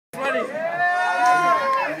everybody.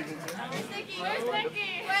 Where's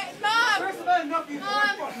Nikki? Wait, Mom!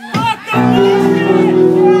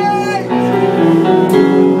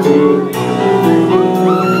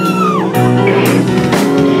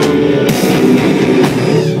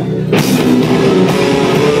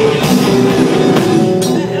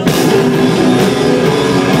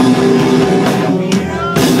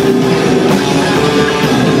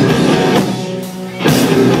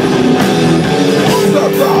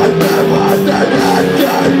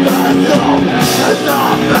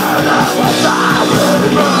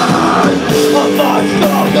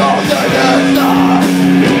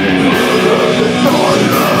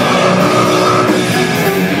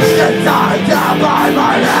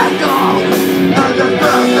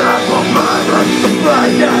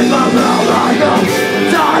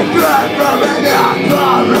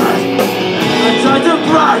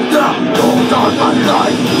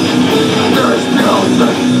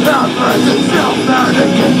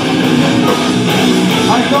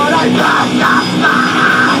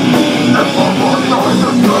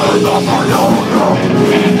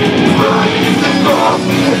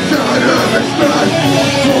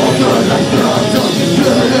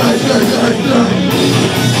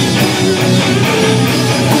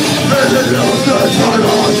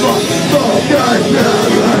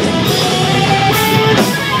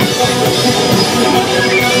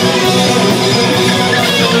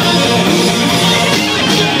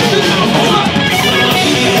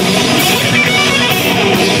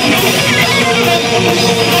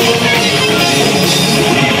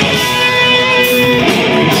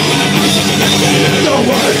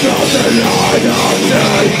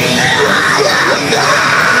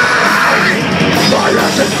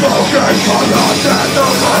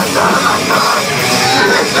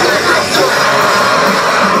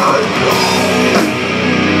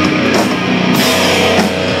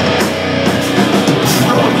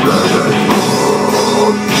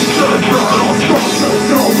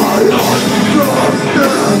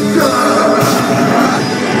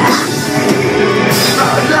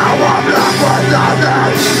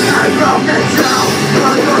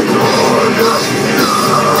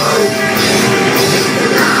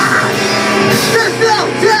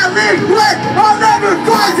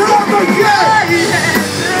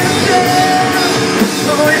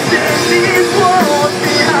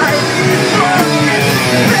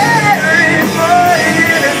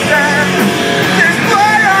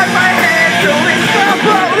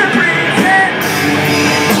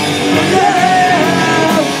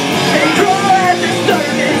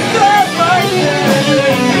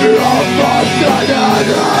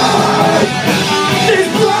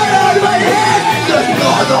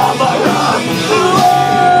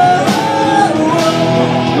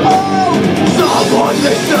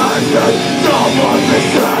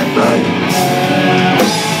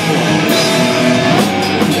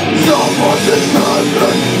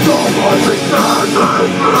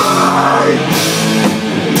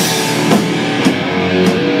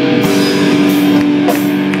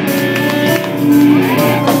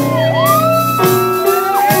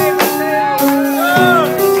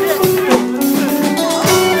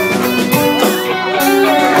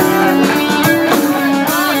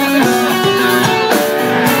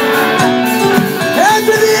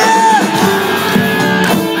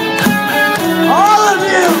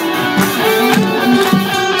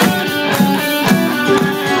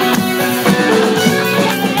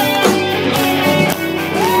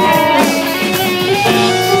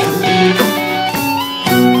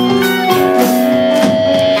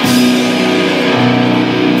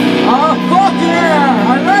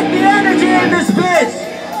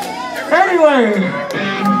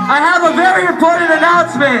 I have a very important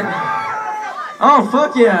announcement. Oh,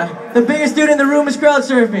 fuck yeah. The biggest dude in the room is crowd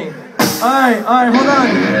surfing. Alright, hold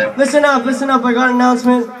on. Listen up, I got an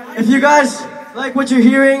announcement. If you guys like what you're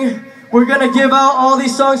hearing, we're gonna give out all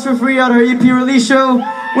these songs for free at our EP release show,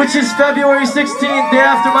 which is February 16th, day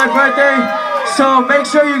after my birthday. So make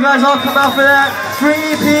sure you guys all come out for that. Free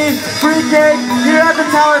EP, free cake, here at the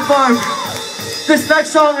Talent Park. This next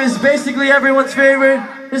song is basically everyone's favorite.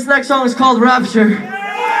 This next song is called Rapture.